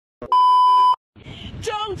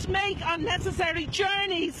Don't make unnecessary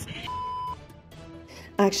journeys.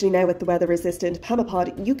 Actually, now with the weather-resistant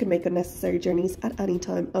Pamapod, you can make unnecessary journeys at any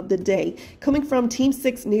time of the day. Coming from Team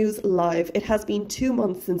 6 News Live, it has been 2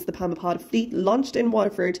 months since the Pamapod fleet launched in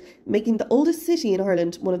Waterford, making the oldest city in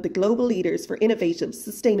Ireland one of the global leaders for innovative,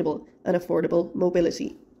 sustainable and affordable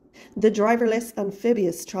mobility. The driverless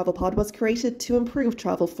amphibious travel pod was created to improve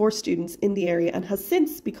travel for students in the area and has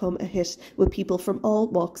since become a hit with people from all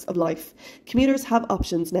walks of life. Commuters have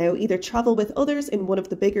options now: either travel with others in one of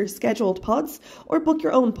the bigger scheduled pods or book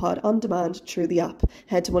your own pod on demand through the app.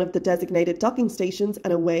 Head to one of the designated docking stations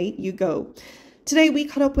and away you go. Today we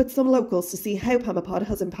caught up with some locals to see how Pamapod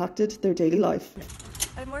has impacted their daily life.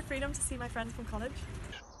 I have more freedom to see my friends from college.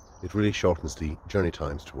 It really shortens the journey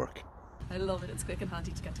times to work. I love it, it's quick and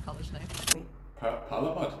handy to get to college now.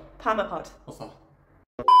 Pamapod? Pamapod. What's that?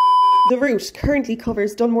 The route currently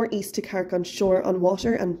covers Dunmore East to Carrick Shore on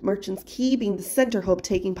water and Merchants Quay being the centre hub,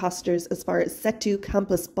 taking passengers as far as Setu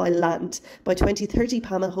campus by land. By 2030,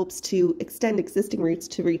 PAMA hopes to extend existing routes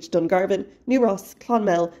to reach Dungarvan, New Ross,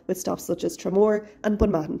 Clonmel, with stops such as Tramore and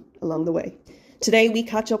Bunmattan along the way. Today we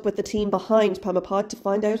catch up with the team behind Pamapod to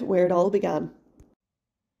find out where it all began.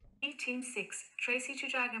 Team 6, Tracy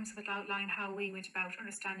Chudragams will outline how we went about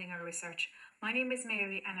understanding our research. My name is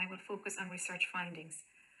Mary and I will focus on research findings.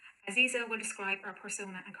 Aziza will describe our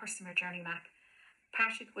persona and customer journey map.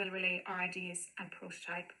 Patrick will relay our ideas and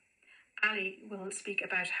prototype. Ali will speak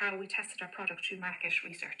about how we tested our product through market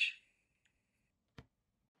research.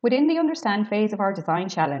 Within the understand phase of our design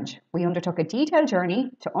challenge, we undertook a detailed journey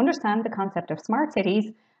to understand the concept of smart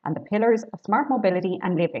cities and the pillars of smart mobility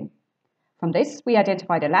and living. From this, we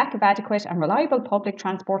identified a lack of adequate and reliable public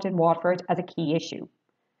transport in Waterford as a key issue.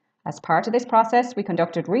 As part of this process, we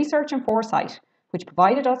conducted research and foresight, which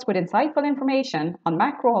provided us with insightful information on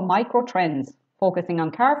macro and micro trends, focusing on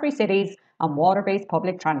car-free cities and water-based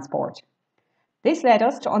public transport. This led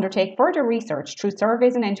us to undertake further research through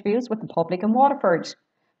surveys and interviews with the public in Waterford.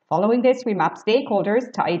 Following this, we mapped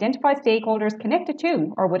stakeholders to identify stakeholders connected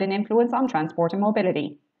to or with an influence on transport and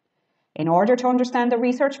mobility. In order to understand the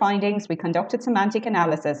research findings, we conducted semantic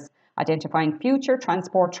analysis, identifying future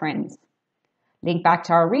transport trends. Linked back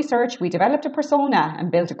to our research, we developed a persona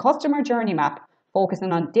and built a customer journey map,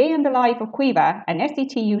 focusing on day in the life of Cueva, an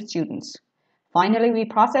SCTU student. Finally, we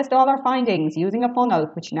processed all our findings using a funnel,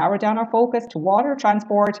 which narrowed down our focus to water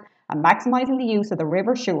transport and maximising the use of the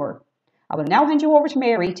River Suir. I will now hand you over to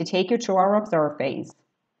Mary to take you through our observe phase.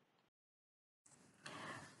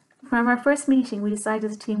 From our first meeting, we decided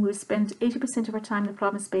as a team we would spend 80% of our time in the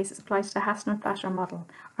problem space as applied to the Hasner-Flasher model.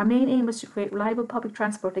 Our main aim was to create reliable public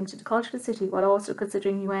transport linked to the culture of the city while also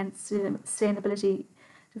considering UN sustainability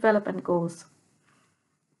development goals.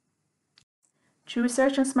 Through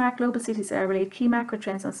research on smart global cities, I relayed key macro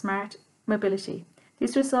trends on smart mobility.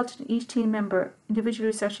 This resulted in each team member individually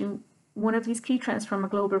researching one of these key trends from a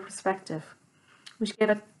global perspective, which gave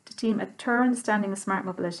the team a thorough understanding of smart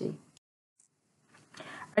mobility.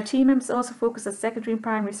 Our team members also focused on secondary and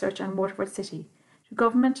primary research on Waterford City. Through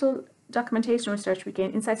governmental documentation research, we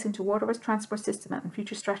gained insights into Waterford's transport system and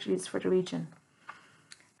future strategies for the region.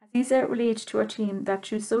 Aziza relayed to our team that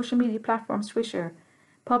through social media platform Twitter,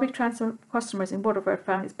 public transport customers in Waterford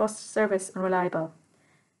found its bus service unreliable.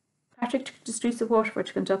 Patrick took to the streets of Waterford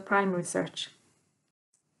to conduct primary research.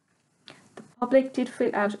 The public did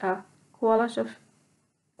fill out a qualitative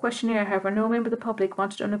questionnaire, however, no member of the public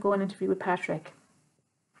wanted to undergo an interview with Patrick.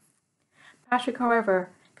 Patrick, however,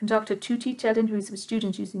 conducted 2 detailed interviews with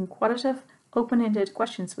students using qualitative, open-ended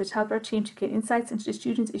questions which helped our team to get insights into the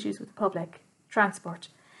students' issues with the public transport.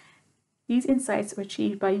 These insights were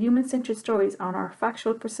achieved by human-centered stories on our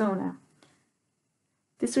factual persona.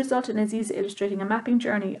 This resulted in Aziza illustrating a mapping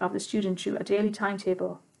journey of the student through a daily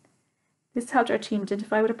timetable. This helped our team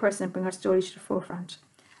identify with a person and bring our story to the forefront.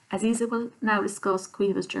 Aziza will now discuss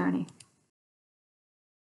Cueva's journey.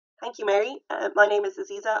 Thank you, Mary. My name is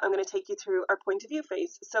Aziza. I'm going to take you through our point of view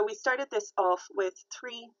phase. So we started this off with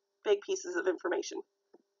 3 big pieces of information.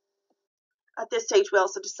 At this stage, we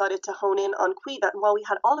also decided to hone in on Cueva, and while we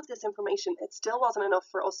had all of this information, it still wasn't enough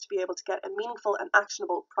for us to be able to get a meaningful and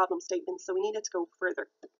actionable problem statement, so we needed to go further.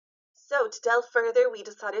 So to delve further, we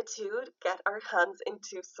decided to get our hands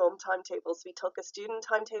into some timetables. We took a student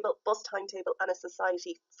timetable, bus timetable, and a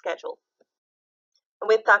society schedule. And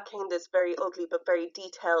with that came this very ugly but very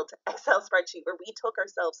detailed Excel spreadsheet where we took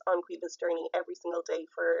ourselves on Cueva's journey every single day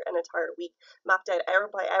for an entire week, mapped out hour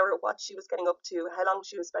by hour what she was getting up to, how long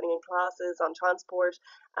she was spending in classes, on transport,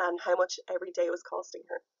 and how much every day was costing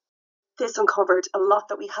her. This uncovered a lot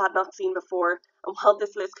that we had not seen before, and while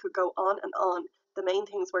this list could go on and on, The main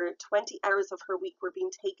things were 20 hours of her week were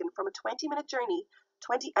being taken from a 20-minute journey.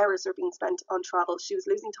 20 hours were being spent on travel. She was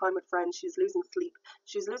losing time with friends. She was losing sleep.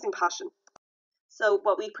 She was losing passion. So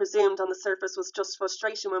what we presumed on the surface was just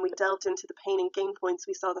frustration. When we delved into the pain and gain points,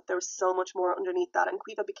 we saw that there was so much more underneath that. And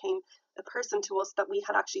Caoimhe became a person to us that we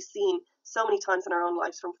had actually seen so many times in our own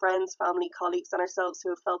lives, from friends, family, colleagues, and ourselves who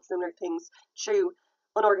have felt similar things through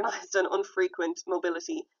unorganised and unfrequent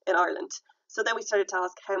mobility in Ireland. So then we started to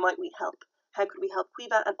ask, how might we help? How could we help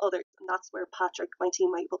Caoimhe and others? And that's where Patrick, my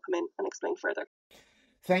teammate, will come in and explain further.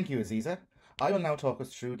 Thank you, Aziza. I will now talk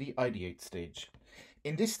us through the ideate stage.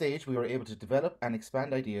 In this stage, we were able to develop and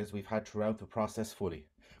expand ideas we've had throughout the process fully.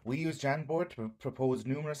 We used Jamboard to propose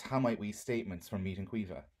numerous how might we statements from meeting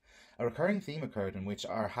Caoimhe. A recurring theme occurred in which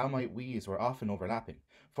our how might we's were often overlapping.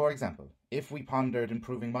 For example, if we pondered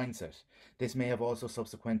improving mindset, this may have also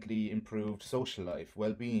subsequently improved social life,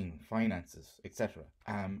 well-being, finances, etc.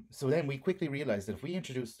 So then we quickly realised that if we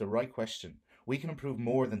introduce the right question, we can improve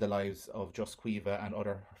more than the lives of just Caoimhe and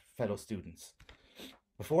other fellow students.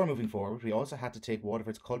 Before moving forward, we also had to take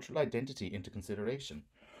Waterford's cultural identity into consideration.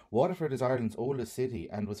 Waterford is Ireland's oldest city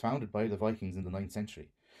and was founded by the Vikings in the 9th century.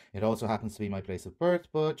 It also happens to be my place of birth,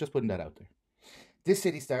 but just putting that out there. This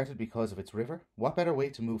city started because of its river. What better way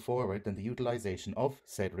to move forward than the utilisation of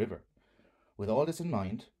said river? With all this in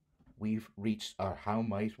mind, we've reached our how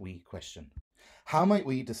might we question. How might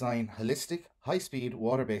we design holistic, high-speed,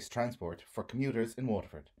 water-based transport for commuters in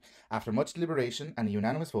Waterford? After much deliberation and a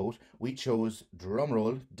unanimous vote, we chose,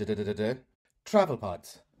 drumroll, travel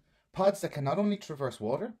pods. Pods that can not only traverse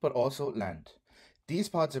water, but also land. These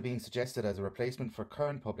pods are being suggested as a replacement for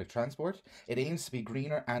current public transport. It aims to be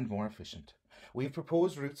greener and more efficient. We've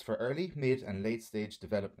proposed routes for early, mid and late stage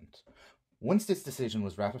development. Once this decision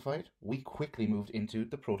was ratified, we quickly moved into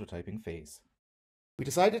the prototyping phase. We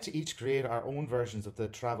decided to each create our own versions of the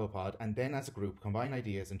travel pod and then as a group combine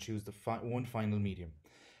ideas and choose the one final medium.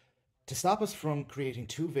 To stop us from creating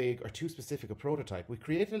too vague or too specific a prototype, we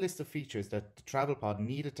created a list of features that the travel pod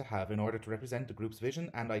needed to have in order to represent the group's vision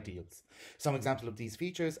and ideals. Some examples of these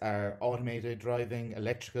features are automated driving,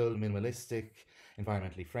 electrical, minimalistic,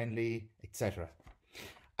 environmentally friendly, etc.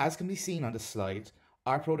 As can be seen on the slide,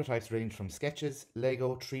 our prototypes range from sketches,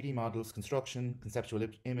 Lego, 3D models, construction, conceptual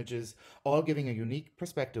images, all giving a unique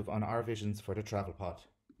perspective on our visions for the travel pod.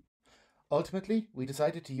 Ultimately, we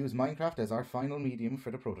decided to use Minecraft as our final medium for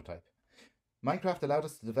the prototype. Minecraft allowed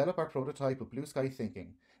us to develop our prototype with blue sky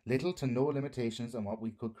thinking, little to no limitations on what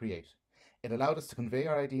we could create. It allowed us to convey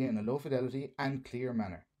our idea in a low fidelity and clear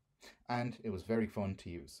manner, and it was very fun to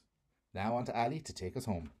use. Now on to Ali to take us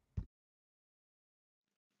home.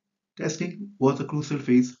 Testing was a crucial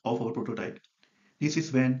phase of our prototype. This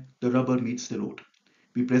is when the rubber meets the road.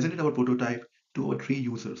 We presented our prototype to our 3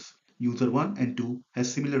 users. User 1 and 2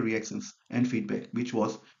 has similar reactions and feedback, which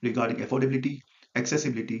was regarding affordability,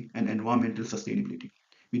 accessibility, and environmental sustainability.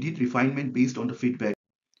 We did refinement based on the feedback.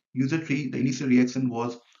 User 3, the initial reaction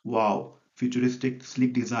was, wow, futuristic,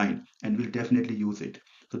 sleek design, and we'll definitely use it.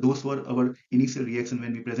 So those were our initial reaction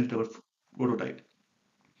when we presented our prototype.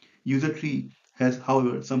 User 3 has,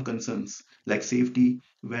 however, some concerns like safety,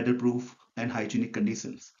 weatherproof, and hygienic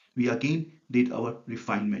conditions. We again did our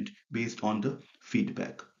refinement based on the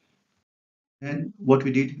feedback. And what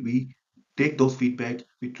we did, we take those feedback,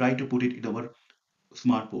 we try to put it in our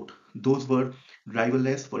smart boat. Those were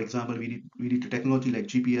driverless. For example, we need technology like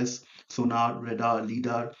GPS, sonar, radar,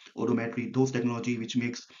 lidar, odometry, those technology which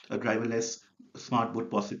makes a driverless smart boat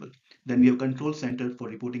possible. Then we have control center for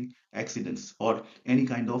reporting accidents or any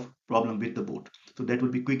kind of problem with the boat. So that will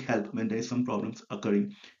be quick help when there is some problems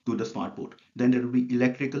occurring to the smart boat. Then there will be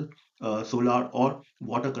electrical, solar or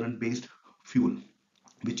water current based fuel,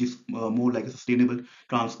 which is more like a sustainable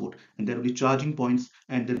transport, and there will be charging points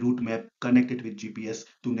and the route map connected with GPS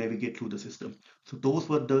to navigate through the system. So those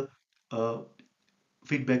were the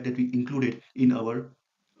feedback that we included in our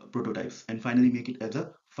prototypes and finally make it as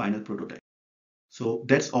a final prototype. So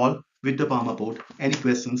that's all with the Palmer board. Any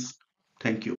questions? Thank you.